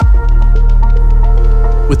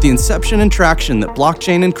With the inception and traction that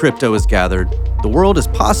blockchain and crypto has gathered, the world is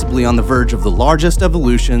possibly on the verge of the largest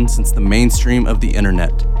evolution since the mainstream of the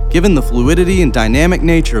internet. Given the fluidity and dynamic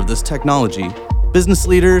nature of this technology, business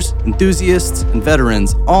leaders, enthusiasts, and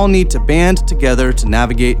veterans all need to band together to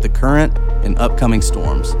navigate the current and upcoming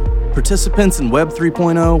storms. Participants in Web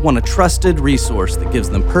 3.0 want a trusted resource that gives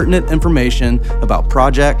them pertinent information about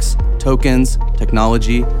projects, tokens,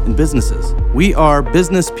 technology, and businesses. We are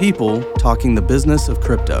business people talking the business of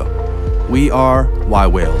crypto. We are Y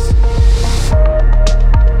Whales.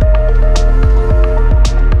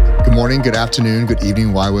 Good morning, good afternoon, good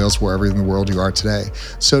evening, Y Whales, wherever in the world you are today.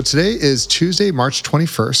 So today is Tuesday, March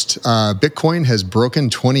 21st. Bitcoin has broken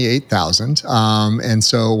 28,000. And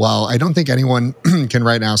so while I don't think anyone can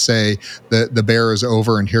right now say that the bear is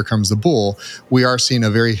over and here comes the bull, we are seeing a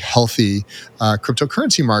very healthy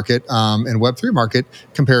cryptocurrency market and Web3 market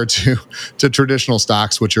compared to traditional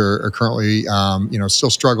stocks, which are currently still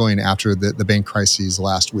struggling after the bank crises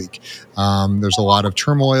last week. There's a lot of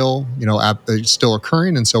turmoil, still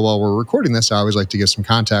occurring. And so while we're recording this, I always like to give some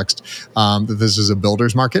context that this is a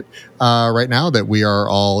builder's market right now, that we are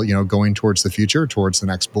all, going towards the future, towards the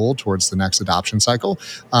next bull, towards the next adoption cycle.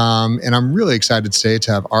 And I'm really excited today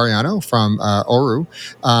to have Ariano from OARO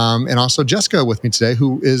and also Jessica with me today,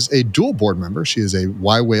 who is a dual board member. She is a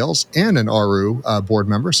Y Whales and an OARO board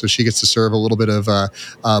member. So she gets to serve a little bit of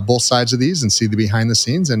both sides of these and see the behind the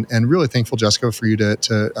scenes. And really thankful, Jessica, for you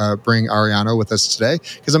to bring Ariano with us today,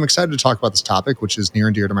 because I'm excited to talk about this topic, which is near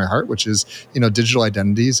and dear to my heart, which is, digital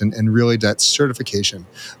identities and really that certification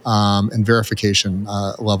and verification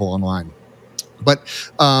level online. But,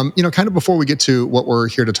 kind of before we get to what we're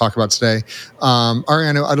here to talk about today,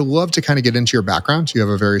 Ariano, I'd love to kind of get into your background. You have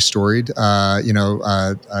a very storied,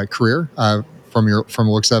 career from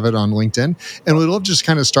the looks of it on LinkedIn. And we'd love to just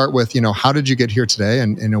kind of start with, how did you get here today?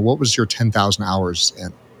 And what was your 10,000 hours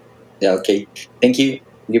in? Yeah, okay. Thank you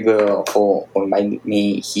for inviting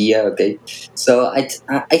me here. Okay, so I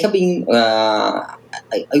have been I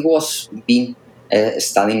was been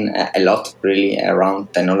studying a lot really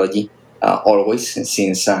around technology always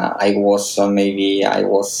since I was maybe I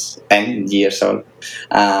was 10 years old.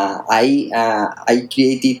 I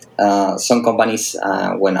created some companies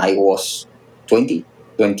when I was 20,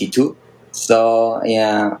 22. So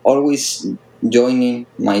yeah, always joining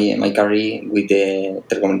my career with the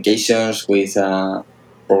telecommunications, with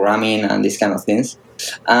programming and these kind of things.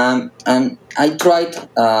 And I tried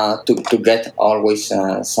to get always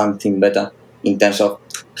something better in terms of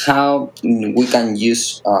how we can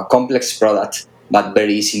use complex products but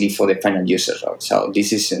very easily for the final user. So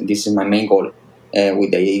this is my main goal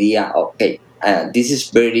with the idea of, okay, this is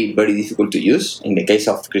very, very difficult to use. In the case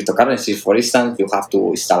of cryptocurrencies, for instance, you have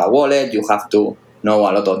to install a wallet, you have to know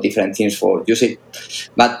a lot of different things for use it.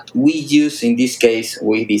 But we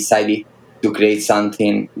decided to create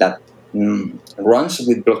something that runs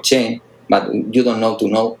with blockchain, but you don't know to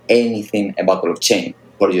know anything about blockchain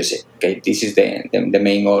for use it. Okay, this is the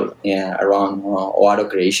main goal around OARO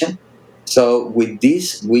creation. So with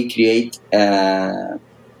this, we create our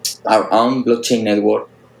own blockchain network,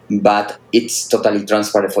 but it's totally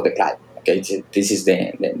transparent for the client. Okay, so this is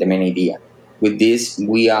the main idea. With this,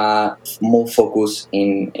 we are more focused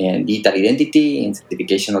in digital identity, in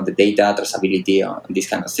certification of the data, traceability, and these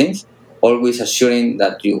kind of things. Always assuring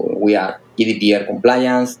that we are GDPR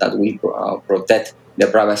compliance, that we protect the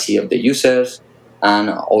privacy of the users,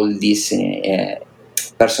 and all this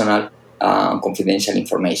personal confidential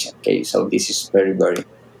information. Okay, so this is very, very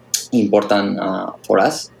important for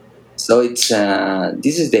us. So it's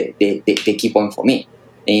this is the key point for me.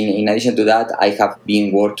 In addition to that, I have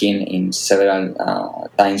been working in several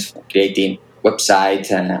times creating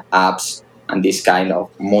websites, apps, and this kind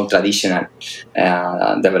of more traditional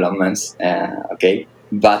developments. Okay,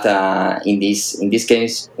 but in this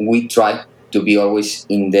case, we try to be always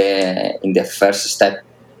in the first step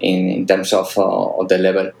in terms of the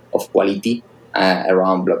level of quality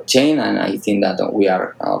around blockchain, and I think that we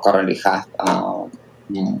are currently have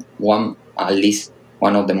at least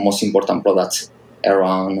one of the most important products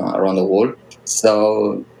around the world.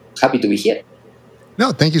 So happy to be here.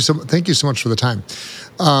 No, thank you so much for the time.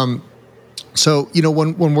 So,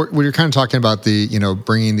 when you're kind of talking about the,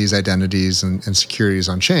 bringing these identities and securities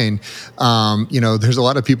on chain, there's a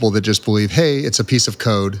lot of people that just believe, hey, it's a piece of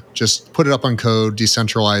code, just put it up on code,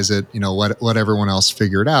 decentralize it, let everyone else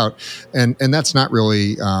figure it out. And that's not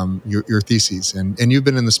really your theses. And you've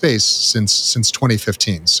been in the space since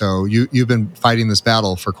 2015. So you've been fighting this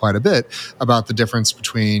battle for quite a bit about the difference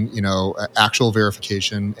between, actual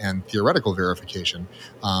verification and theoretical verification.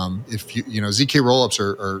 If ZK rollups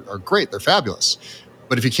are great, they're fabulous.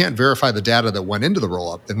 But if you can't verify the data that went into the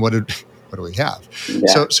rollup, then what do we have?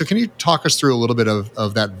 Yeah. So can you talk us through a little bit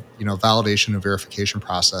of that, validation and verification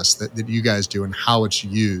process that you guys do and how it's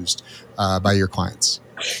used by your clients?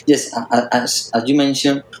 Yes, as you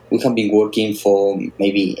mentioned, we have been working for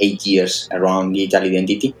maybe 8 years around digital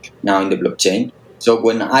identity now in the blockchain. So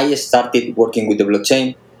when I started working with the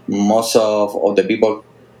blockchain, most of the people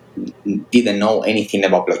didn't know anything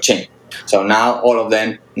about blockchain. So now all of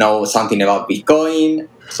them know something about Bitcoin.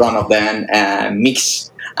 Some of them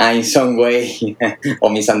mix in some way or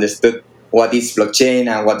misunderstood what is blockchain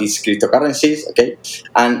and what is cryptocurrencies. Okay,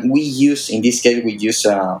 and we use in this case we use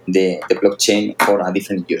the blockchain for a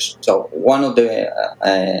different use. So one of the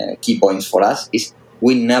key points for us is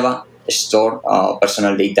we never store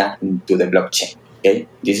personal data into the blockchain. Okay,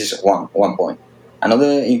 this is one point.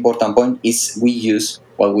 Another important point is we use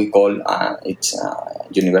what we call its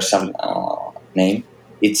universal name.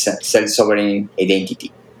 It's self-sovereign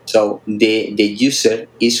identity. So the user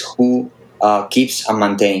is who keeps and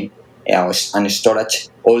maintain and storage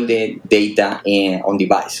all the data on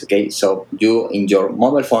device. Okay, so you in your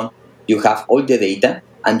mobile phone you have all the data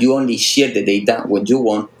and you only share the data when you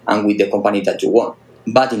want and with the company that you want.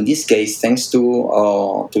 But in this case, thanks to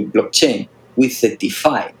blockchain, we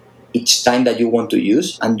certify each time that you want to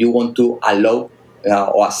use and you want to allow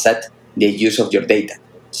or accept the use of your data.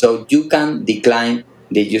 So you can decline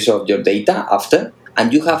the use of your data after,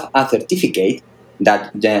 and you have a certificate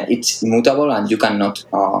that it's immutable and you cannot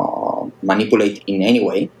manipulate in any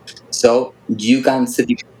way. So you can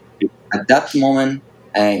certify at that moment.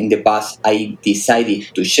 In the past, I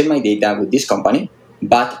decided to share my data with this company,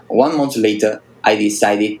 but 1 month later, I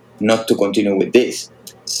decided not to continue with this.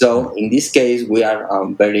 So in this case, we are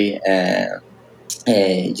very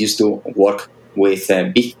used to work with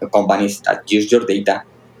big companies that use your data,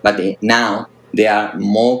 but now they are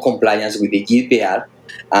more compliant with the GDPR.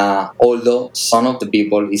 Although some of the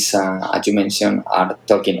people is, as you mentioned, are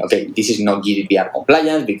talking, okay, this is not GDPR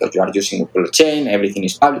compliant because you are using a blockchain, everything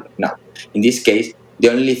is public. No, in this case, the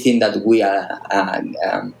only thing that we are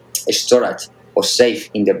storage or safe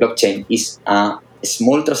in the blockchain is a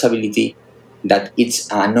small traceability that it's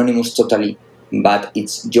anonymous totally, but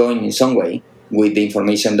it's joined in some way with the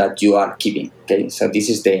information that you are keeping. Okay, so this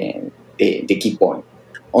is the key point.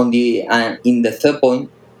 On the in the third point,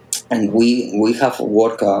 and we have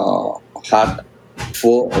worked hard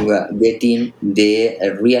for getting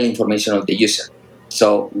the real information of the user.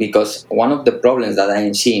 So because one of the problems that I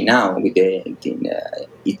am seeing now with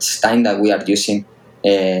each time that we are using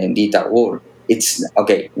digital world, it's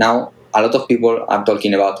okay now. A lot of people are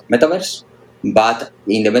talking about metaverse, but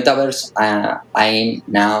in the metaverse, I'm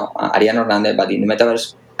now Ariano Hernandez. But in the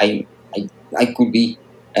metaverse, I, I could be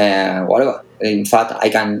whatever. In fact, I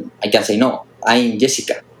can say no. I'm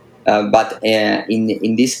Jessica. But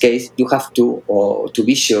in this case, you have to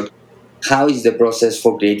be sure how is the process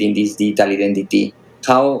for creating this digital identity.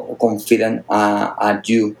 How confident are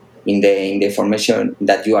you in the information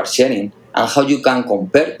that you are sharing, and how you can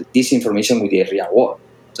compare this information with the real world.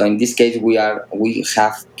 So in this case, we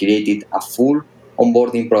have created a full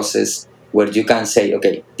onboarding process where you can say,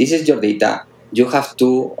 okay, this is your data. You have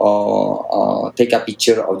to take a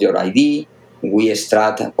picture of your ID. We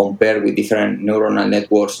extract and compare with different neuronal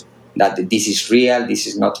networks that this is real, this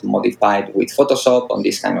is not modified with Photoshop on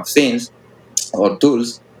these kind of things or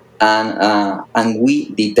tools, and we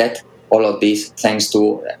detect all of this thanks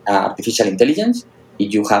to artificial intelligence.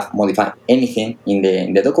 If you have modified anything in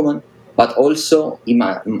the document, but also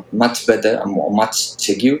much better and much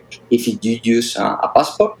secure if you use a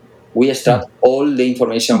passport. We extract all the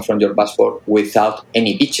information from your passport without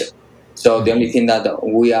any picture. So the only thing that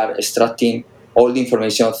we are extracting all the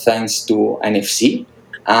information thanks to NFC,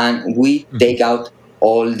 and we take out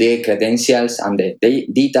all the credentials and the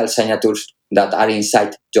digital signatures that are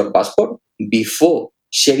inside your passport before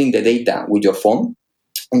sharing the data with your phone.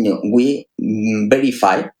 We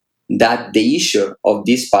verify that the issuer of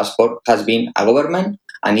this passport has been a government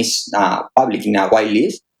and is public in a white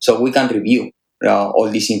list, so we can review all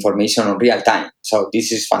this information on real time. So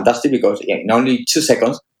this is fantastic because in only 2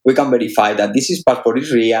 seconds we can verify that this is passport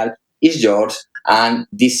is real, is yours, and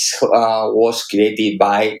this was created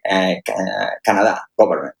by Canada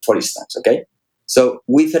government, for instance. Okay, so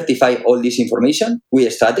we certify all this information, we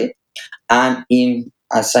extract it, and in,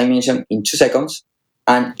 as I mentioned, in 2 seconds,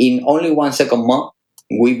 and in only 1 second more,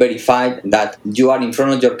 we verified that you are in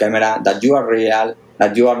front of your camera, that you are real,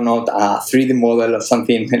 that you are not a 3D model or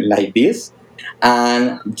something like this,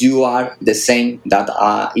 and you are the same that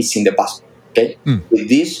is in the passport. Okay, with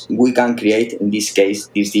this we can create, in this case,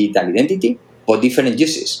 this digital identity for different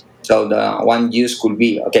uses. So the one use could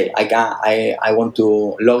be, okay, I want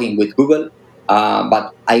to log in with Google,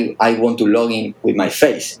 but I want to log in with my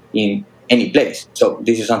face in any place. So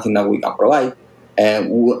this is something that we can provide.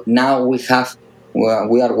 Now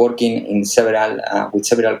we are working in several with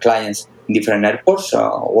several clients in different airports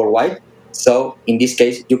worldwide. So in this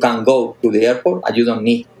case, you can go to the airport and you don't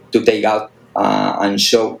need to take out and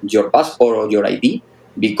show your passport or your ID,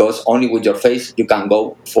 because only with your face you can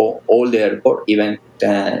go for all the airport, even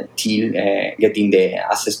till getting the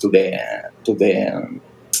access to the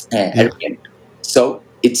Yeah. airplane. So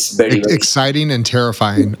it's very very Exciting and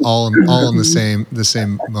terrifying all in the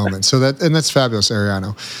same moment. So that's fabulous,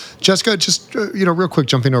 Ariano. Jessica, just real quick,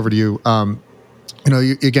 jumping over to you.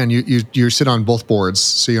 You sit on both boards,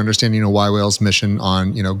 so you understand, Y Whale's mission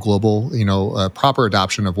on, global, proper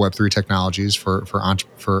adoption of Web3 technologies for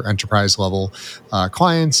enterprise level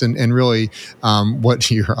clients, and really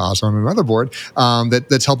what you're also on another board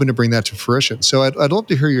that's helping to bring that to fruition. So I'd love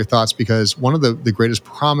to hear your thoughts, because one of the greatest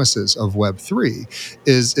promises of Web3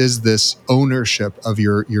 is this ownership of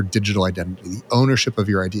your digital identity, the ownership of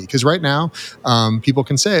your ID. Because right now, people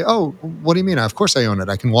can say, "Oh, what do you mean? Of course I own it.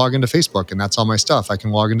 I can log into Facebook and that's all my stuff. I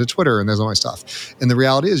can log into Twitter and there's all my stuff." And the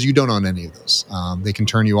reality is, you don't own any of those. They can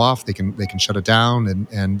turn you off. They can shut it down,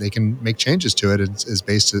 and they can make changes to it as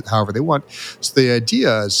based however they want. So the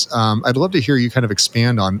idea is, I'd love to hear you kind of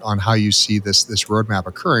expand on how you see this roadmap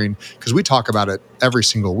occurring, because we talk about it every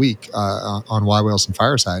single week on Y Whales and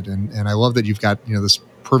Fireside, and I love that you've got this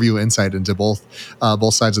purview insight into both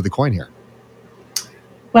sides of the coin here.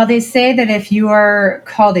 Well, they say that if you are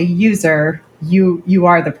called a user, you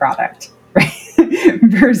are the product, right?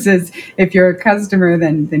 Versus if you're a customer,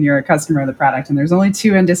 then you're a customer of the product. And there's only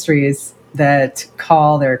two industries that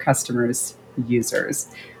call their customers users,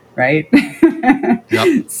 right?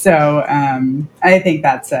 Yep. So I think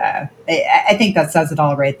that says it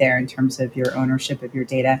all right there in terms of your ownership of your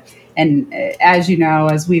data. And as you know,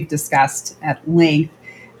 as we've discussed at length,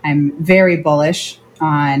 I'm very bullish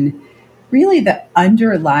on really the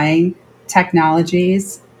underlying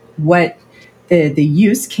technologies, what the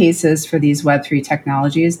use cases for these Web3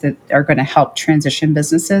 technologies that are going to help transition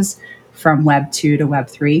businesses from Web 2 to Web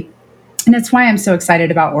 3. And it's why I'm so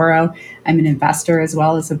excited about OARO. I'm an investor as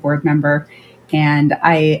well as a board member. And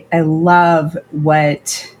I love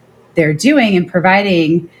what they're doing in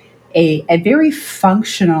providing a very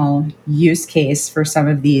functional use case for some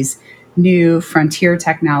of these new frontier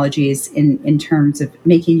technologies in terms of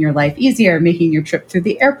making your life easier, making your trip through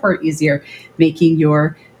the airport easier, making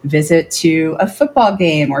your visit to a football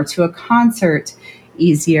game or to a concert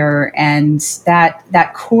easier. And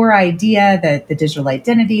that core idea, the digital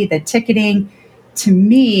identity, the ticketing, to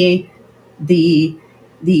me, the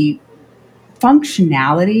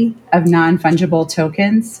functionality of non-fungible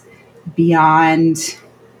tokens beyond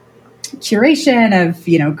curation of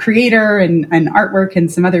creator and artwork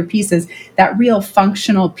and some other pieces, that real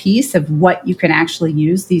functional piece of what you can actually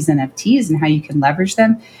use these NFTs and how you can leverage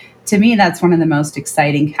them, to me, that's one of the most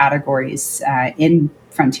exciting categories in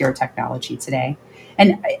frontier technology today.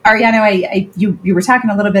 And Ariano, you were talking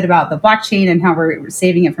a little bit about the blockchain and how we're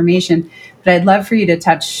saving information, but I'd love for you to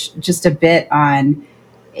touch just a bit on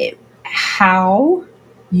how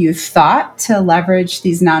you thought to leverage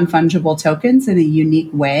these non-fungible tokens in a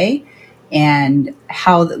unique way, and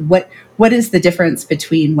what is the difference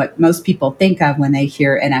between what most people think of when they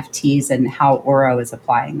hear NFTs and how OARO is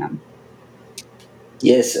applying them?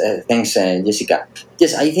 Yes, thanks, Jessica.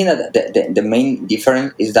 Yes, I think that the main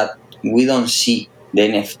difference is that we don't see the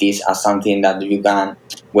NFTs as something that you can,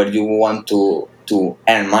 where you want to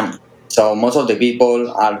earn money. So most of the people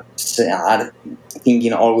are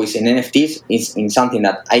thinking always in NFTs is in something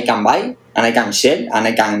that I can buy and I can sell and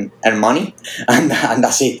I can earn money, and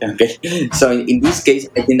that's it. Okay. So in this case,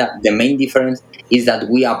 I think that the main difference is that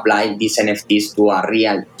we apply these NFTs to a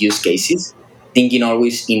real use cases, thinking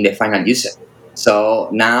always in the final user. So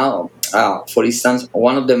now, for instance,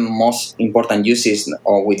 one of the most important uses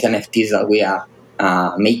or with NFTs that we are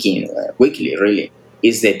making quickly, really,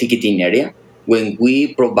 is the ticketing area. When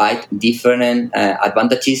we provide different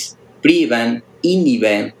advantages pre-event,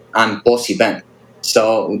 in-event, and post-event.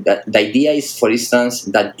 So the idea is, for instance,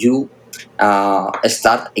 that you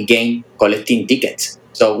start again collecting tickets.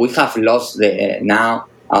 So we have lost now.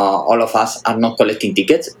 All of us are not collecting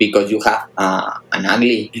tickets because you have an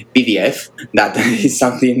ugly PDF that is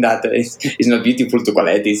something that is not beautiful to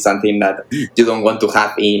collect. It's something that you don't want to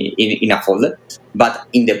have in a folder. But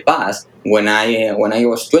in the past, when I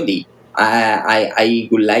was 20, I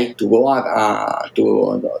would like to go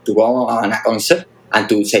to go on a concert, and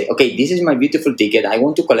to say, okay, this is my beautiful ticket. I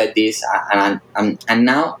want to collect this, and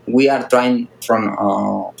now we are trying from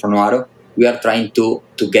OARO, we are trying to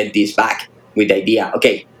get this back with the idea.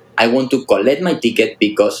 Okay, I want to collect my ticket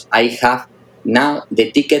because I have now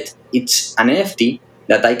the ticket. It's an NFT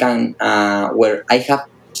that I can where I have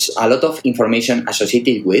a lot of information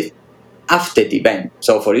associated with after the event.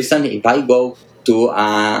 So, for instance, if I go to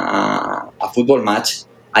a football match,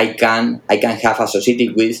 I can have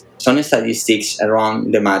associated with some statistics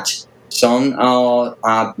around the match, some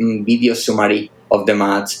video summary of the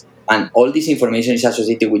match, and all this information is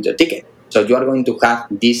associated with your ticket. So you are going to have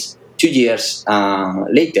this 2 years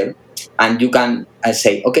later, and you can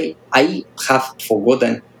say, okay, I have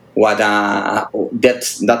forgotten what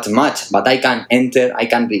that much, but I can enter, I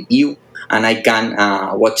can review, and I can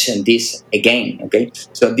watch this again. Okay,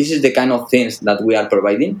 so this is the kind of things that we are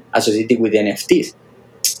providing associated with NFTs.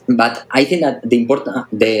 But I think that the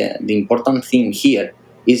important thing here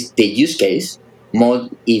is the use case, more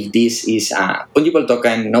if this is a fungible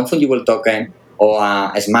token, non fungible token, or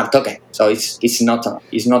a smart token. So it's not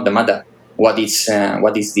the matter what is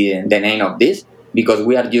the name of this, because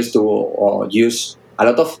we are used to use a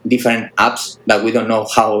lot of different apps that we don't know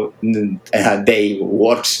how they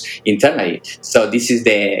works internally. So this is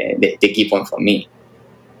the key point for me.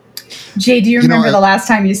 Jay, do you remember the last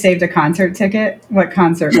time you saved a concert ticket? What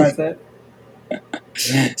concert was it?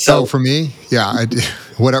 So for me, yeah, I do.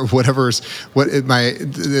 The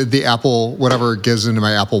Apple, whatever gives into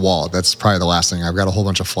my Apple Wallet, that's probably the last thing. I've got a whole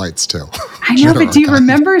bunch of flights too. I know, but do you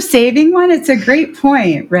remember saving one? It's a great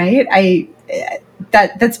point, right?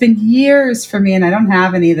 That's been years for me, and I don't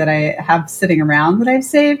have any that I have sitting around that I've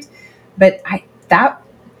saved. But that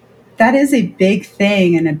is a big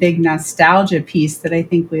thing and a big nostalgia piece that I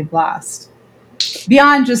think we've lost.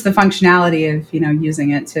 Beyond just the functionality of using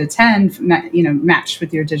it to attend, match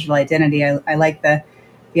with your digital identity. I like the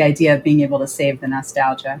idea of being able to save the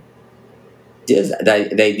nostalgia. Yes,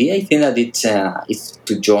 the idea, I think that it's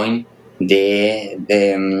to join the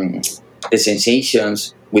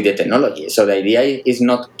sensations with the technology. So the idea is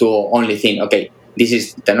not to only think, okay, this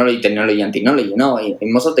is technology, and technology. No,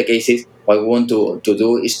 in most of the cases, what we want to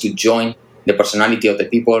do is to join the personality of the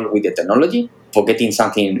people with the technology for getting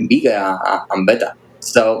something bigger and better.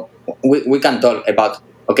 So we can talk about,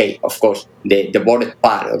 okay, of course, the boarded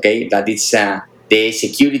part, okay, that is the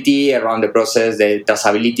security around the process, the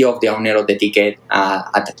traceability of the owner of the ticket.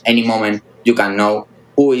 At any moment, you can know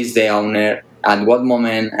who is the owner, at what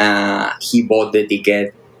moment he bought the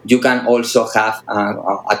ticket. You can also have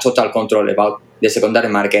a total control about the secondary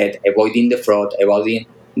market, avoiding the fraud, avoiding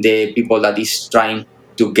the people that is trying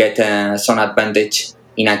to get some advantage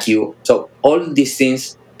in a queue. So all these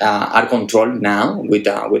things are controlled now with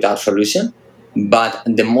our solution. But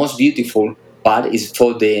the most beautiful part is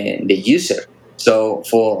for the user. So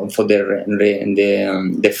for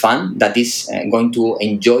the fan that is going to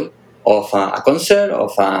enjoy of a concert,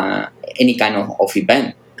 of any kind of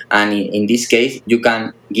event. And in this case, you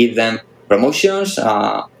can give them promotions,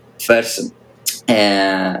 first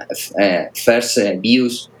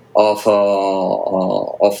views of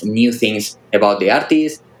new things about the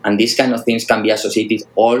artist, and these kind of things can be associated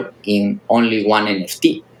all in only one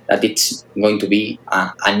NFT. That it's going to be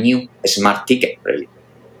a new smart ticket, really.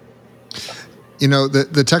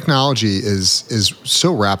 The technology is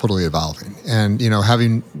so rapidly evolving, and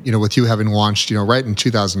having with you having launched right in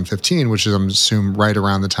 2015, which is, I'm assuming, right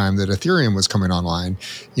around the time that Ethereum was coming online.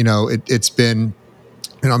 It's been,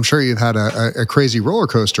 I'm sure you've had a crazy roller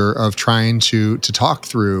coaster of trying to talk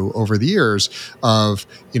through over the years of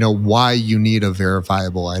why you need a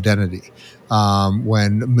verifiable identity.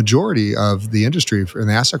 When majority of the industry in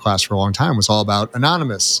the asset class for a long time was all about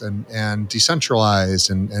anonymous and decentralized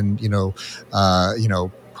and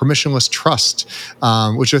permissionless trust,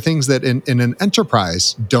 which are things that in an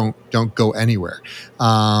enterprise don't go anywhere.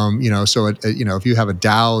 So if you have a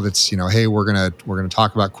DAO that's hey, we're gonna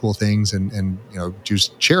talk about cool things and do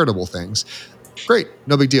charitable things, great,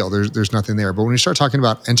 no big deal. There's nothing there. But when you start talking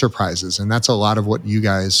about enterprises, and that's a lot of what you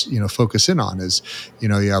guys focus in on, is you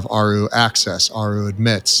have OARO access, OARO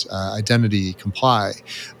admits, identity, comply.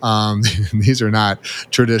 These are not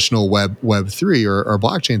traditional Web 3 or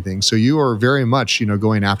blockchain things. So you are very much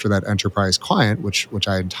going after that enterprise client, which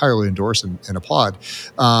I entirely endorse and applaud.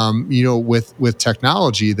 With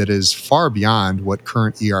technology that is far beyond what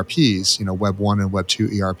current ERPs, Web 1 and Web 2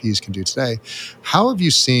 ERPs can do today. How have you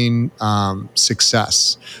seen success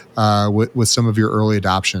with some of your early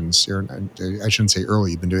adoptions? I shouldn't say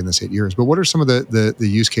early, you've been doing this 8 years, but what are some of the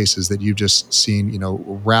use cases that you've just seen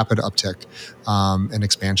rapid uptick and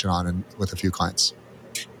expansion on with a few clients?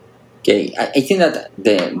 Okay, I think that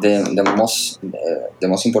the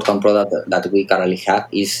most important product that we currently have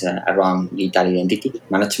is around digital identity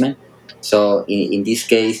management. So in this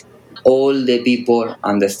case, all the people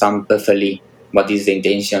understand perfectly what is the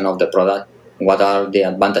intention of the product, what are the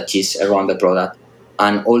advantages around the product,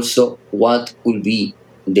 and also what could be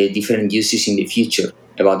the different uses in the future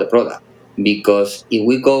about the product. Because if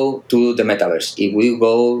we go to the metaverse, if we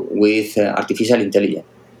go with artificial intelligence,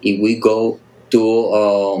 if we go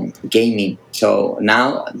to gaming. So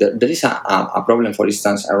now there is a problem, for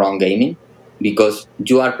instance, around gaming, because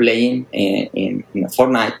you are playing in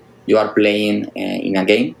Fortnite, you are playing in a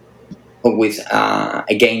game with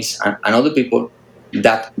against another people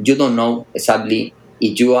that you don't know exactly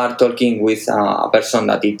if you are talking with a person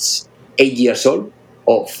that it's 8 years old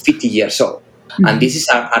or 50 years old, and Mhm. this is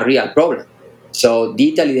a real problem. So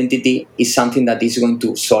digital identity is something that is going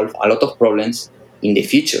to solve a lot of problems in the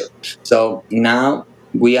future. So now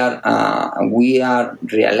we are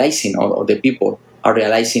realizing, or the people are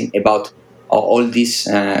realizing about all these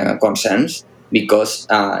concerns, because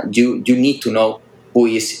you need to know who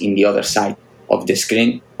is in the other side of the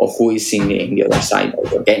screen, or who is in the other side of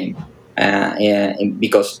the game.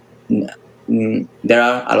 Because there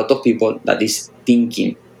are a lot of people that is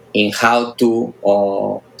thinking in how to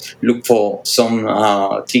look for some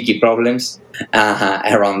tricky problems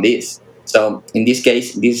around this. So in this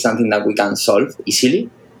case, this is something that we can solve easily,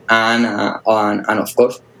 and of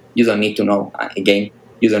course, you don't need to know again.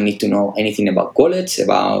 You don't need to know anything about college,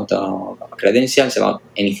 about credentials, about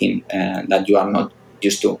anything that you are not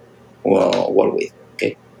used to work with.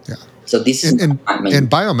 Okay, Yeah. so this is And my and main.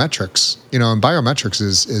 biometrics, and biometrics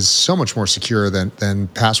is so much more secure than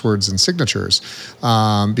passwords and signatures,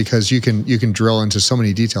 because you can drill into so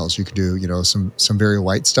many details. You can do some very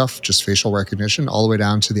light stuff, just facial recognition, all the way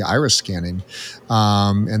down to the iris scanning,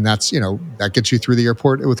 and that gets you through the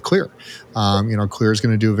airport with Clear. Clear is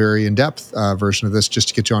going to do a very in depth version of this just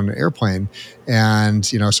to get you on an airplane, and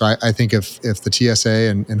so I think if the TSA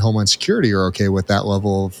and Homeland Security are okay with that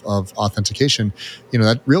level of authentication,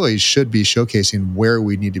 that really should be showcasing where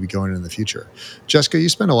we need to be going in the future. Jessica, you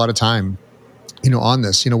spend a lot of time, on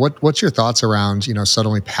this. What's your thoughts around,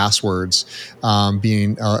 suddenly passwords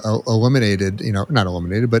being eliminated, not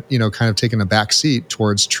eliminated, but, kind of taking a back seat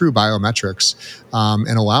towards true biometrics,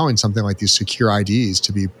 and allowing something like these secure IDs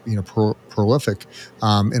to be, prolific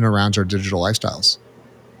in and around our digital lifestyles?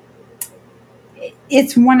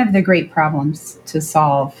 It's one of the great problems to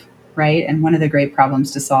solve, right? And one of the great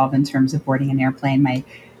problems to solve in terms of boarding an airplane. My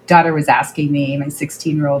daughter was asking me, my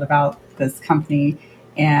 16-year-old, about this company,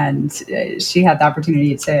 and she had the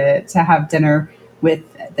opportunity to have dinner with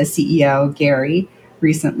the CEO, Gary,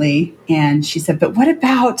 recently. And she said, but what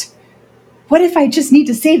if I just need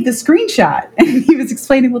to save the screenshot? And he was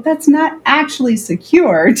explaining, well, that's not actually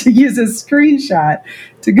secure to use a screenshot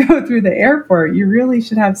to go through the airport. You really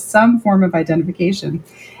should have some form of identification.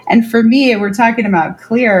 And for me, we're talking about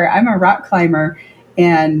Clear. I'm a rock climber.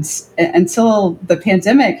 And until the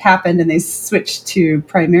pandemic happened and they switched to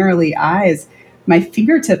primarily eyes, my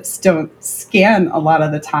fingertips don't scan a lot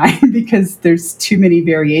of the time because there's too many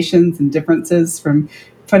variations and differences from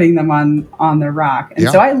putting them on the rock. And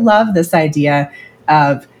Yeah. so I love this idea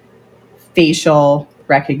of facial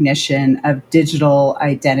recognition, of digital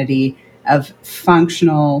identity, of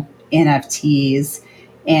functional NFTs.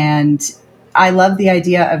 And I love the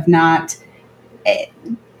idea of not,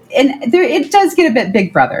 and there, it does get a bit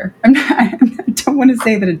Big Brother. I don't want to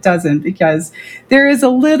say that it doesn't, because there is a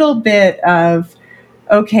little bit of,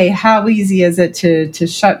 okay, how easy is it to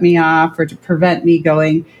shut me off or to prevent me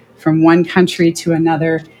going from one country to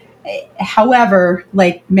another? However,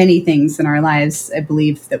 like many things in our lives, I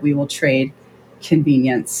believe that we will trade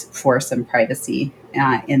convenience for some privacy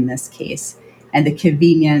in this case. And the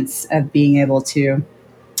convenience of being able to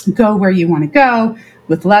go where you want to go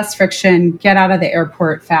with less friction, get out of the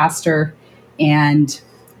airport faster. And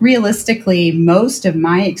realistically, most of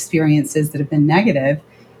my experiences that have been negative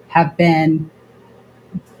have been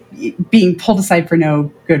being pulled aside for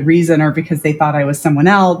no good reason or because they thought I was someone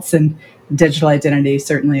else. And digital identity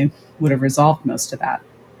certainly would have resolved most of that.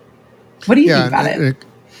 What do you think Yeah, about it?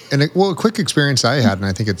 a quick experience I had, and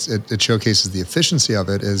I think it showcases the efficiency of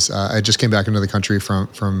it. Is I just came back into the country from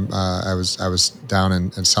I was down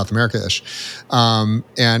in South America ish, and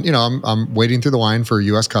I'm waiting through the line for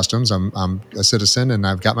U.S. Customs. I'm a citizen, and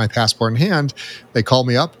I've got my passport in hand. They call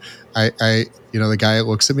me up. The guy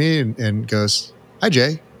looks at me and goes, "Hi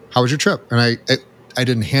Jay, how was your trip?" And I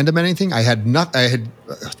didn't hand him anything. I had not. I had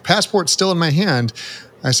passport still in my hand.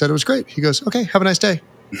 I said it was great. He goes, "Okay, have a nice day."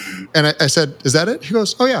 And I said, "Is that it?" He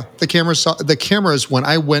goes, "Oh yeah." The cameras when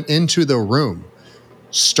I went into the room,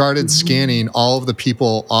 started scanning all of the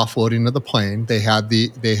people offloading to the plane.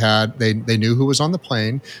 They knew who was on the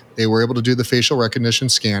plane. They were able to do the facial recognition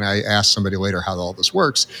scan. I asked somebody later how all this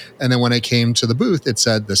works, and then when I came to the booth, it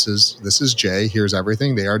said, "This is Jay. Here's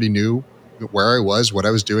everything." They already knew where I was, what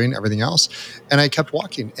I was doing, everything else, and I kept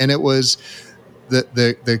walking. And it was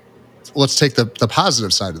the let's take the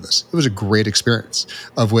positive side of this. It was a great experience,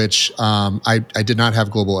 of which I did not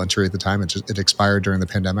have global entry at the time. It expired during the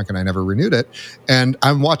pandemic, and I never renewed it. And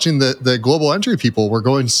I'm watching the global entry people were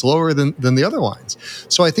going slower than the other lines.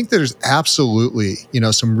 So I think there's absolutely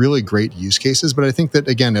some really great use cases, but I think that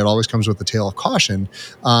again it always comes with the tail of caution,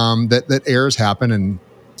 that errors happen. And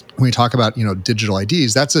when we talk about digital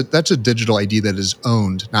IDs, that's a digital ID that is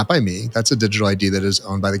owned not by me. That's a digital ID that is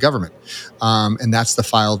owned by the government, and that's the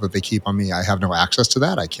file that they keep on me. I have no access to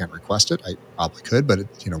that. I can't request it. I probably could, but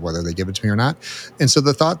whether they give it to me or not. And so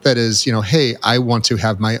the thought that is, hey, I want to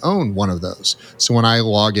have my own one of those. So when I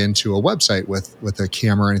log into a website with a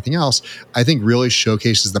camera or anything else, I think really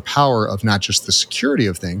showcases the power of not just the security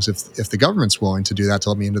of things. If the government's willing to do that to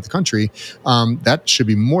let me into the country, that should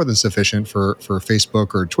be more than sufficient for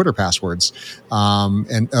Facebook or Twitter passwords,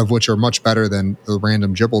 and of which are much better than the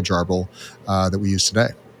random jibble jarble that we use today.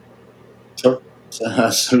 Sure.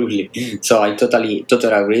 Absolutely. So I totally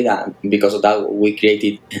agree that because of that we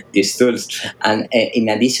created these tools. And in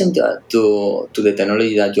addition to the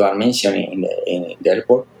technology that you are mentioning in the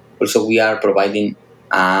airport, also we are providing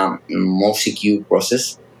a more secure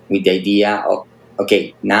process with the idea of,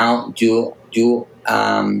 okay, now you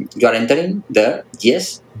are entering there,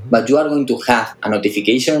 yes, but you are going to have a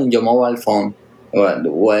notification in your mobile phone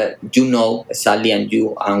where exactly,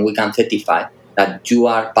 and we can certify that you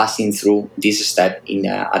are passing through this step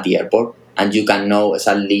at the airport, and you can know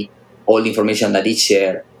exactly all the information that is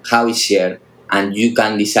shared, how it's shared, and you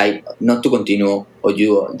can decide not to continue or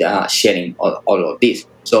you sharing all of this.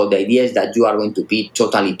 So the idea is that you are going to be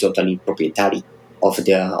totally proprietary of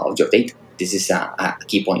your data. This is a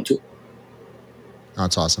key point too.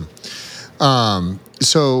 That's awesome.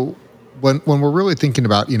 So when we're really thinking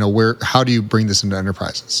about how do you bring this into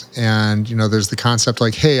enterprises, and there's the concept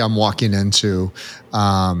like, hey, I'm walking into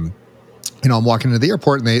I'm walking into the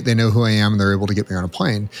airport, and they know who I am, and they're able to get me on a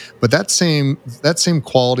plane. But that same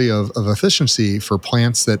quality of efficiency for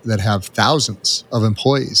plants that have thousands of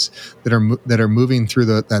employees that are moving through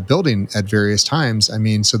that building at various times. I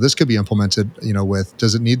mean, so this could be implemented, with,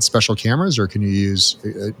 does it need special cameras, or can you use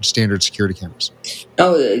standard security cameras?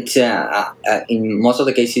 No, it's in most of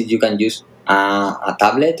the cases you can use a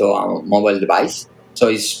tablet or a mobile device. So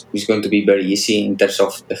it's going to be very easy in terms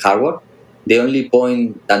of the hardware. The only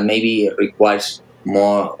point that maybe requires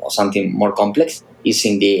more or something more complex is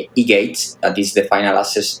in the e-gates, that is the final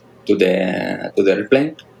access to the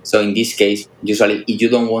airplane. So in this case, usually if you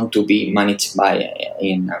don't want to be managed by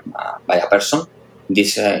a person,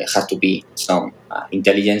 this has to be some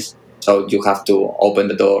intelligence. So you have to open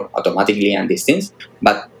the door automatically and these things.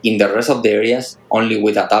 But in the rest of the areas, only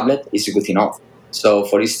with a tablet is good enough. So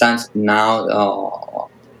for instance, now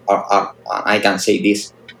I can say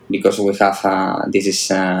this because we have this is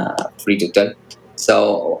free to tell.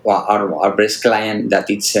 So our best client, that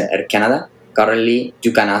is Air Canada, currently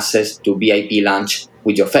you can access to VIP lounge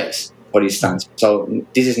with your face, for instance. So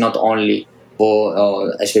this is not only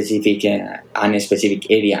for a specific area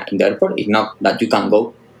in the airport. It's not that you can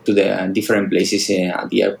go to the different places at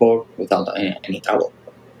the airport without any trouble.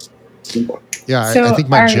 Simple. Yeah, So I think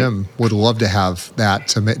my gym would love to have that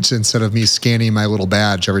to instead of me scanning my little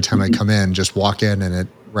badge every time I come in, just walk in and it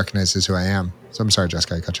recognizes who I am. So I'm sorry,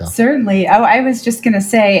 Jessica, I cut you off. Certainly. Oh, I was just going to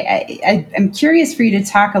say, I'm curious for you to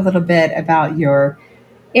talk a little bit about your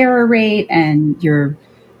error rate and your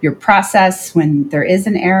process when there is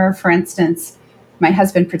an error. For instance, my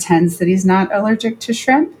husband pretends that he's not allergic to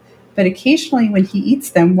shrimp, but occasionally when he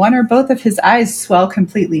eats them, one or both of his eyes swell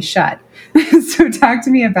completely shut. So talk to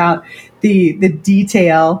me about the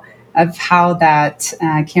detail of how that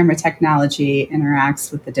camera technology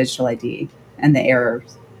interacts with the digital ID and the error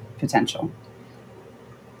potential.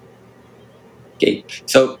 Okay,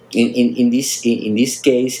 so in this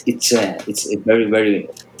case, it's very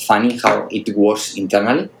funny how it works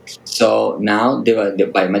internally. So now the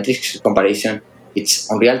biometrics comparison, it's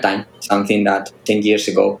on real time, something that 10 years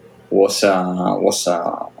ago was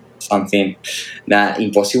something that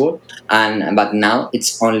impossible, and but now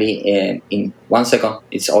it's only in 1 second.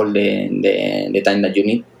 It's all the time that you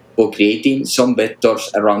need for creating some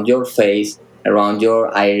vectors around your face, around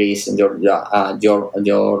your iris, and your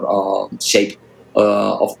shape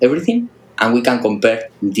of everything, and we can compare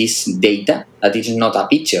this data that is not a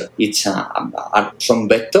picture, it's some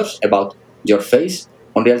vectors about your face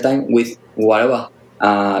on real time with whatever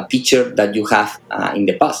feature that you have in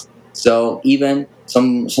the past. So even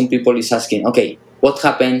some people is asking, okay, what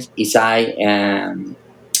happens if I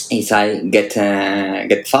get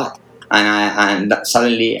fat and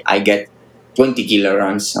suddenly I get 20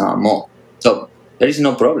 kilograms more? So there is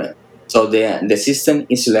no problem. So the system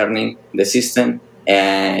is learning. The system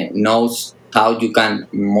knows how you can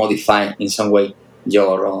modify in some way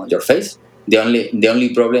your face. The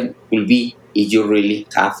only problem will be if you really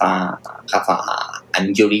have an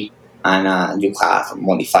injury and you have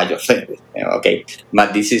modified your face. Okay,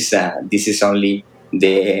 but this is only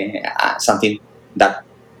the something that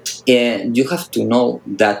you have to know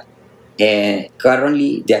that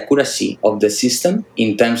currently the accuracy of the system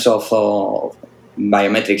in terms of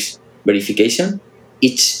biometrics verification,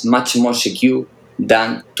 it's much more secure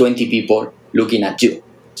than 20 people looking at you.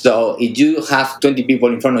 So if you have 20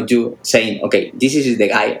 people in front of you saying, okay, this is the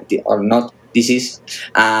guy or not, this is,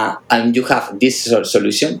 and you have this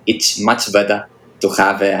solution, it's much better to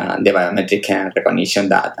have the biometric recognition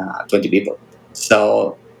that 20 people.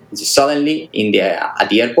 So suddenly at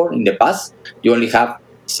the airport in the past, you only have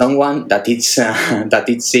someone that it's that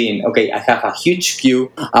it's saying, okay, I have a huge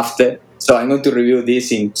queue after, so I'm going to review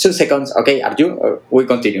this in 2 seconds. Okay, are you? We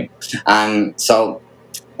continue, and so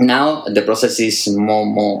now the process is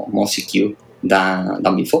more secure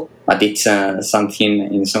than before, but it's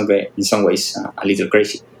something in some ways a little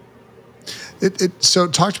crazy. So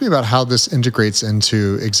talk to me about how this integrates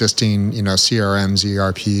into existing, CRMs,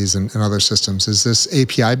 ERPs, and other systems. Is this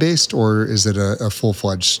API based, or is it a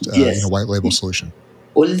full-fledged, Yes. white label solution?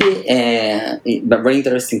 All very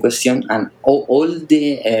interesting question, and all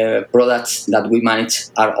the products that we manage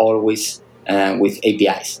are always with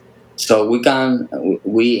APIs. So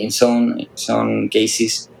we in some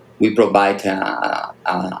cases we provide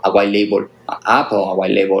a white label app or a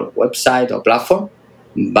white label website or platform,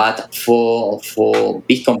 but for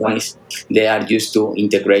big companies, they are used to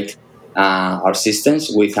integrate our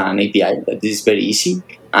systems with an API. This is very easy,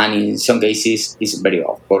 and in some cases, it's very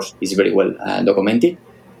well documented.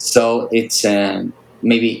 So it's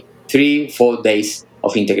maybe 3-4 days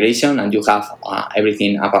of integration, and you have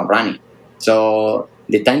everything up and running. So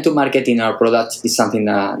the time to market in our products is something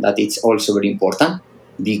that it's also very important,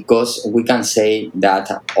 because we can say that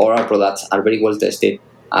all our products are very well tested,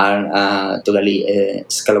 are totally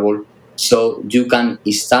scalable. So you can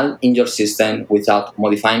install in your system without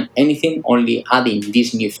modifying anything, only adding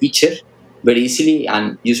this new feature very easily,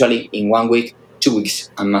 and usually in 1 week, 2 weeks,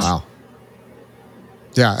 and much. Wow.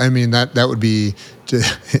 Yeah, I mean that would be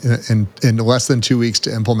in less than 2 weeks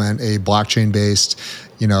to implement a blockchain based,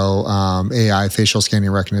 AI facial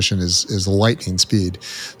scanning recognition is lightning speed.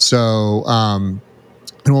 So,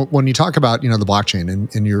 and when you talk about the blockchain,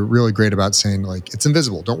 and you're really great about saying, like, it's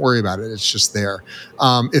invisible, don't worry about it, it's just there.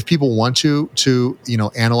 If people want to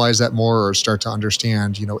analyze that more or start to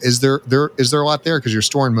understand, is there a lot there, because you're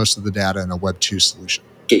storing most of the data in a Web 2 solution?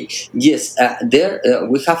 Okay. Yes, there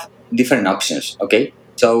we have different options. Okay,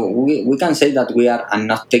 so we can say that we are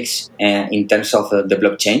agnostics in terms of the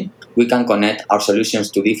blockchain. We can connect our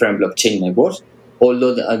solutions to different blockchain networks.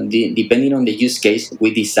 Although depending on the use case,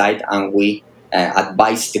 we decide and we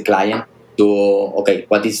advise the client to, okay,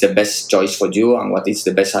 what is the best choice for you and what is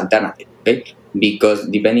the best alternative. Okay, because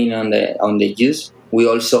depending on the use, we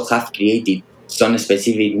also have created some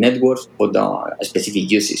specific networks for the specific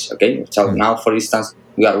uses. Okay, so now, for instance,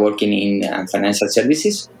 we are working in financial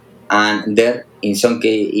services, and there, in some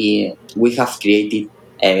case, we have created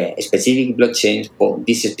a specific blockchain for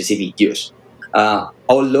this specific use.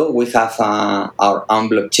 Although we have our own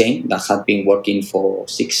blockchain that has been working for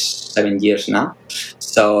 6-7 years now,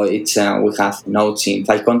 so it's we have nodes in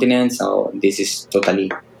 5 continents. So this is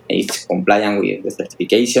totally, it's compliant with the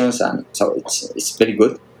certifications, and so it's very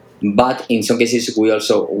good. But in some cases, we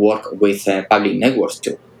also work with public networks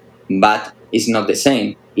too. But it's not the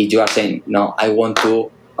same if you are saying, no, I want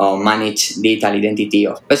to manage digital identity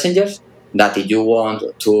of passengers, that if you want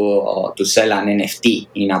to sell an NFT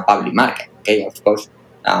in a public market. Okay, of course,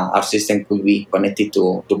 our system could be connected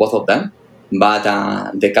to both of them, but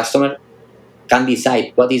the customer can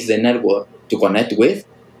decide what is the network to connect with,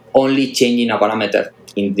 only changing a parameter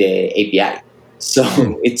in the API. So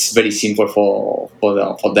it's very simple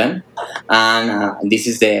for them, and this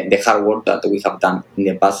is the hard work that we have done in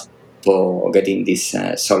the past for getting this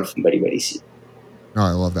solved very, very easy. Oh,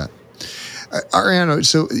 I love that. Ariano,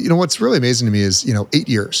 so what's really amazing to me is 8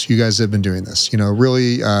 years you guys have been doing this.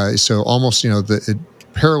 Really, so almost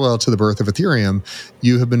parallel to the birth of Ethereum,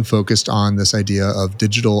 you have been focused on this idea of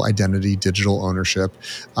digital identity, digital ownership.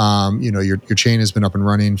 Your chain has been up and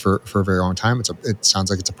running for a very long time. It sounds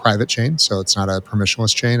like it's a private chain, so it's not a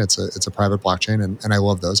permissionless chain. It's a private blockchain, and I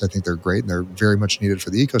love those. I think they're great and they're very much needed for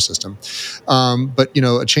the ecosystem. But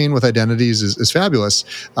a chain with identities is fabulous,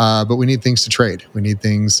 but we need things to trade. We need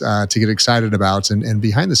things to get excited about and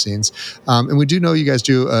behind the scenes. And we do know you guys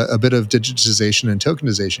do a bit of digitization and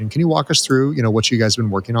tokenization. Can you walk us through what you guys have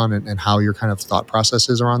been working on and how your kind of thought process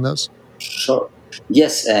is around those? Sure.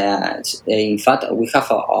 Yes. In fact, we have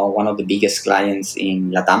one of the biggest clients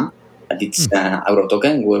in Latam. It's OARO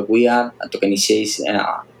token, where we are a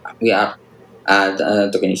tokenization. We are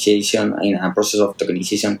tokenization in a process of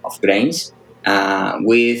tokenization of grains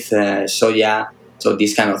with soya. So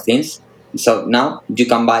these kind of things. So now you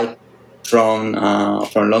can buy from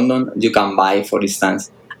London. You can buy, for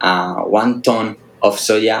instance, 1 ton of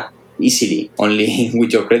soya easily only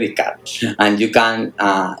with your credit card, and you can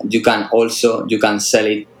also sell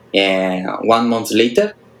it 1 month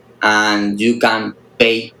later, and you can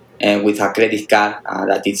pay with a credit card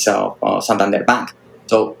that is Santander Bank.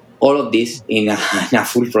 So all of this in a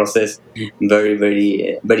full process, very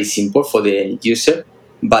very very simple for the user,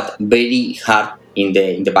 but very hard in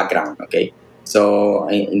the background. Okay, so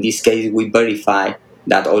in this case we verify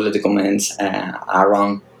that all of the documents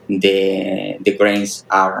around the grains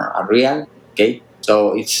are real. Okay,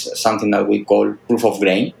 so it's something that we call proof of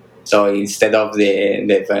grain. So instead of the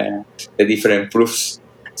different proofs,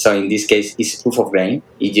 so in this case it's proof of grain.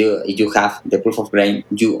 If you have the proof of grain,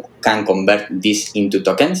 you can convert this into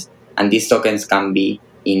tokens, and these tokens can be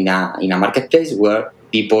in a marketplace where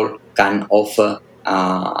people can offer,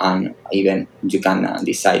 and even you can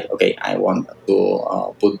decide, okay, I want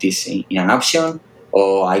to put this in an auction,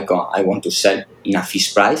 or I want to sell in a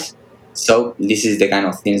fixed price. So this is the kind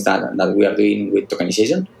of things that we are doing with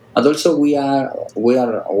tokenization. And also we are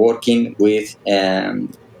working with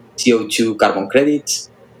CO2 carbon credits.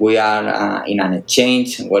 We are in an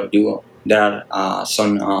exchange where there are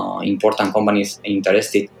some important companies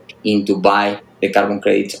interested in to buy the carbon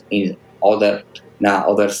credits in others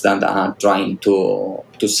that are trying to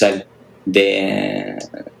sell the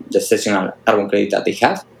seasonal carbon credit that they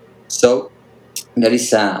have. So there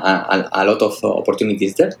is a lot of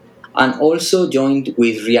opportunities there, and also joined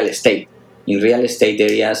with real estate. In real estate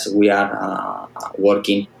areas, we are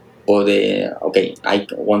working for okay, I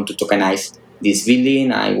want to tokenize this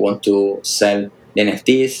building, I want to sell the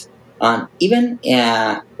NFTs, and even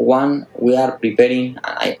one we are preparing,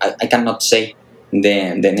 I cannot say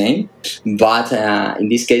the name, but in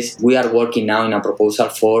this case, we are working now in a proposal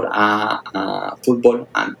for football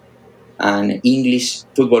and an English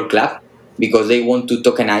football club, because they want to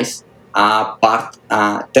tokenize part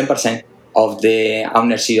 10% of the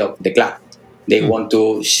ownership of the club. They want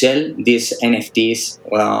to sell these NFTs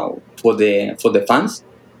for the fans.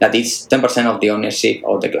 That is 10% of the ownership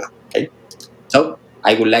of the club. Okay, so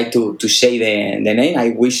I would like to say the name. I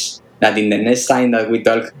wish that in the next time that we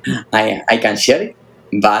talk, I can share it.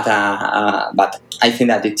 But I think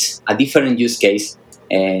that it's a different use case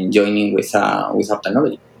joining with our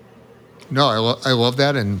technology. No, I love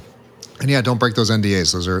that, and yeah, don't break those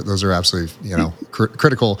NDAs. Those are absolutely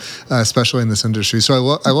critical, especially in this industry.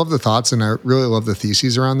 So I love the thoughts, and I really love the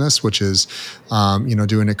theses around this, which is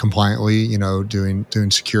doing it compliantly,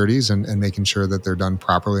 doing securities and making sure that they're done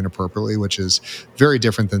properly and appropriately, which is very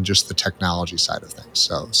different than just the technology side of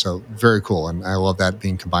things. So very cool, and I love that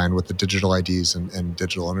being combined with the digital IDs and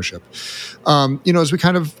digital ownership. As we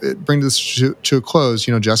kind of bring this to a close,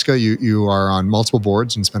 Jessica, you are on multiple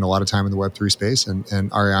boards and spend a lot of time in the Web3 space, and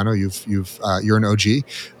Ariano, you're an OG.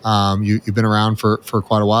 You've been around for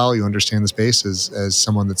quite a while. You understand the space as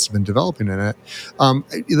someone that's been developing in it.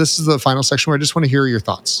 This is the final section where I just want to hear your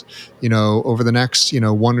thoughts. Over the next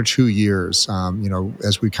 1 or 2 years,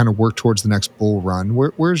 as we kind of work towards the next bull run,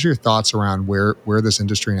 where's your thoughts around where this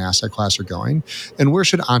industry and asset class are going, and where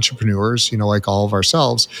should entrepreneurs, like all of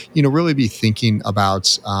ourselves, really be thinking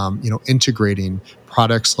about, integrating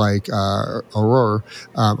products like OARO.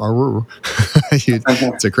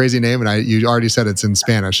 It's a crazy name, and you already said it's in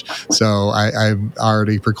Spanish, so I'm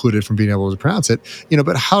already precluded from being able to pronounce it.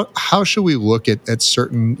 But how should we look at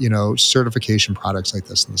certain certification products like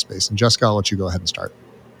this in the space? And Jessica, I'll let you go ahead and start.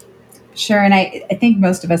 Sure, and I think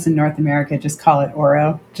most of us in North America just call it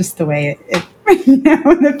OARO, just the way it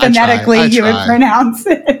phonetically you would pronounce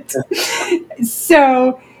it.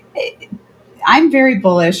 So I'm very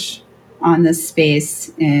bullish on this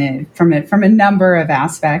space from a number of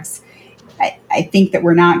aspects. I think that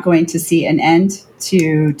we're not going to see an end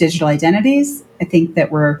to digital identities. I think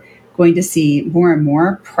that we're going to see more and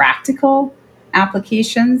more practical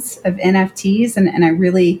applications of NFTs. And I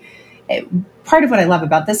really, part of what I love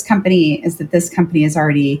about this company is that this company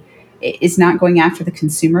is not going after the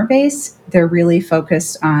consumer base. They're really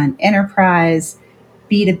focused on enterprise,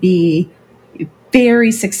 B2B,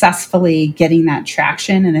 very successfully getting that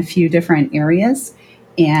traction in a few different areas.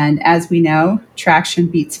 And as we know, traction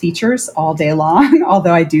beats features all day long,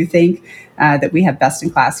 although I do think that we have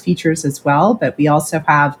best-in-class features as well. But we also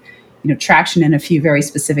have traction in a few very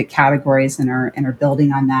specific categories and are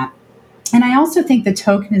building on that. And I also think the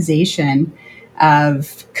tokenization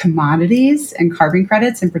of commodities and carbon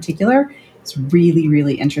credits in particular is really,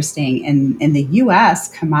 really interesting. In the US,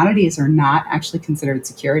 commodities are not actually considered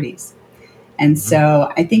securities. And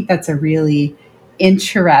so I think that's a really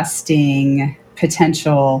interesting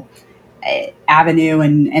potential avenue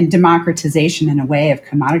and democratization in a way of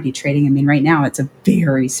commodity trading. I mean, right now it's a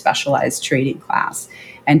very specialized trading class.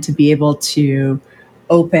 And to be able to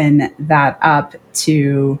open that up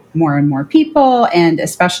to more and more people, and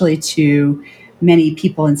especially to many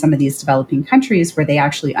people in some of these developing countries where they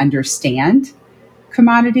actually understand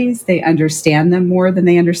commodities, they understand them more than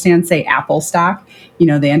they understand, say, Apple stock.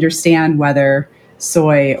 They understand whether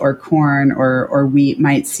soy or corn or wheat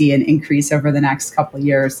might see an increase over the next couple of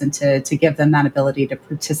years, and to give them that ability to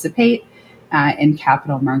participate in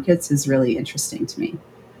capital markets is really interesting to me.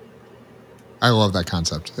 I love that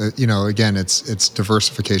concept. Again, it's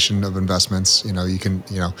diversification of investments.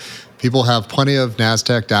 People have plenty of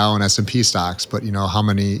NASDAQ, Dow, and S&P stocks, but how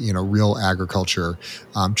many, real agriculture,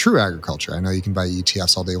 true agriculture. I know you can buy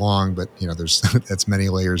ETFs all day long, but there's that's many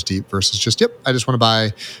layers deep versus just, I just want to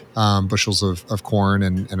buy bushels of corn,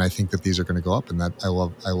 and I think that these are going to go up, and that I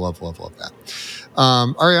love that.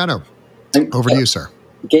 Ariano, over to you, sir.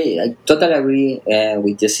 Okay, I totally agree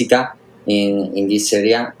with Jessica in this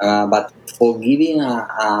area, but for giving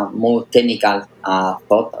a more technical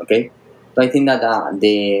thought, okay. So I think that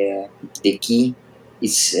the key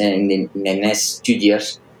is in the next 2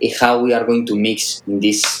 years is how we are going to mix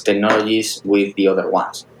these technologies with the other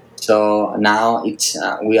ones. So now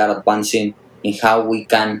we are advancing in how we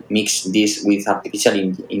can mix this with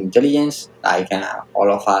artificial intelligence, like all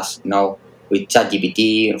of us know with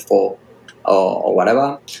ChatGPT or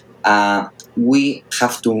whatever. We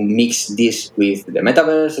have to mix this with the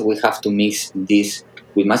metaverse. We have to mix this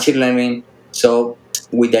with machine learning. So,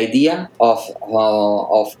 with the idea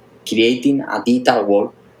of creating a digital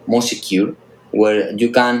world more secure, where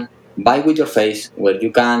you can buy with your face, where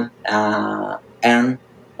you can earn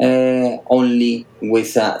only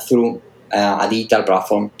with through a digital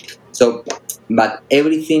platform. So, but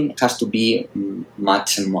everything has to be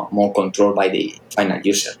much more controlled by the final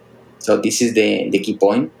user. So this is the key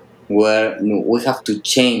point, where we have to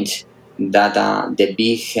change that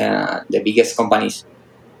the biggest companies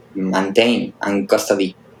maintain and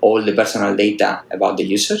custody all the personal data about the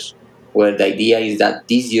users, where the idea is that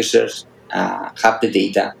these users have the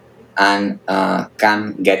data and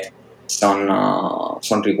can get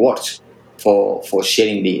some rewards for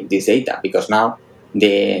sharing this data, because now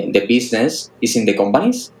the business is in the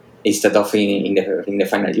companies instead of in the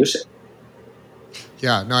final user.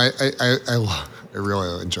 Yeah, no, I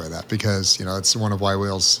really enjoy that, because it's one of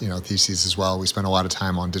Y-Whale's theses as well. We spend a lot of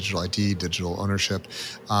time on digital ID, digital ownership,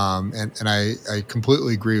 and I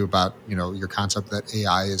completely agree about your concept that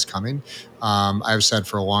AI is coming. I've said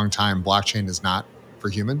for a long time, blockchain is not for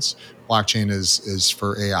humans. Blockchain is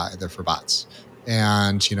for AI. They're for bots,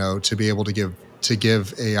 and to be able to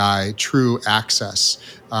give AI true access.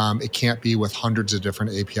 It can't be with hundreds of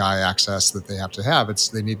different API access that they have to have.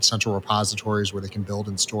 They need central repositories where they can build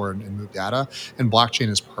and store and move data. And blockchain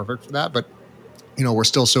is perfect for that. But we're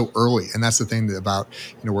still so early. And that's the thing about,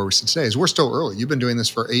 where we sit today is we're still early. You've been doing this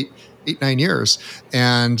for 9 years.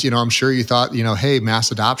 And, I'm sure you thought, hey, mass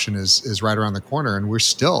adoption is right around the corner. And we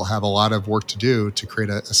still have a lot of work to do to create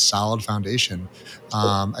a solid foundation.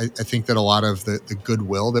 I think that a lot of the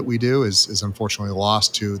goodwill that we do is unfortunately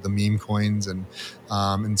lost to the meme coins and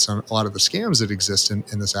a lot of the scams that exist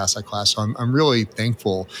in this asset class. So I'm really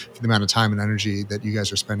thankful for the amount of time and energy that you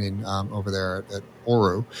guys are spending over there at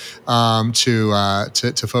OARO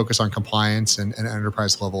to focus on compliance and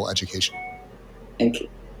enterprise level education. Thank you.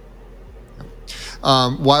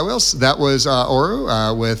 Y-Whales, that was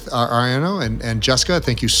OARO with Ariano and Jessica.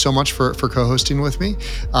 Thank you so much for co-hosting with me.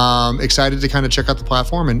 Excited to kind of check out the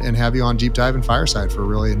platform and have you on Deep Dive and Fireside for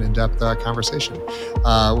really an in-depth conversation.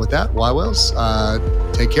 With that, Y-Whales,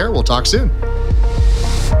 take care. We'll talk soon.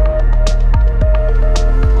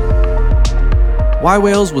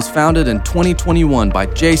 Y-Whales was founded in 2021 by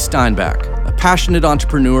Jay Steinbach, a passionate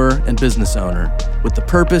entrepreneur and business owner, with the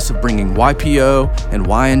purpose of bringing YPO and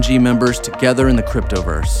YNG members together in the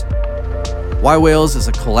cryptoverse. Y-Whales is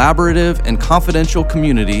a collaborative and confidential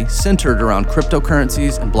community centered around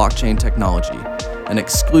cryptocurrencies and blockchain technology, an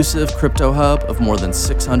exclusive crypto hub of more than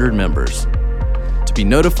 600 members. To be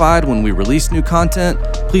notified when we release new content,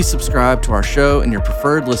 please subscribe to our show in your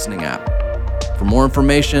preferred listening app. For more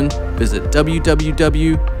information, visit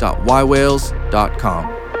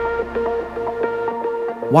www.ywhales.com.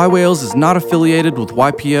 Y-Whales is not affiliated with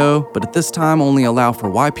YPO, but at this time only allow for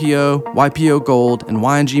YPO, YPO Gold, and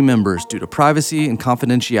YNG members due to privacy and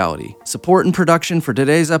confidentiality. Support and production for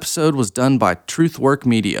today's episode was done by Truthwork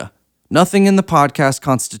Media. Nothing in the podcast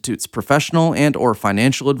constitutes professional and/or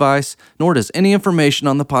financial advice, nor does any information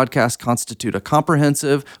on the podcast constitute a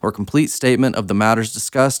comprehensive or complete statement of the matters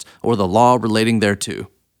discussed or the law relating thereto.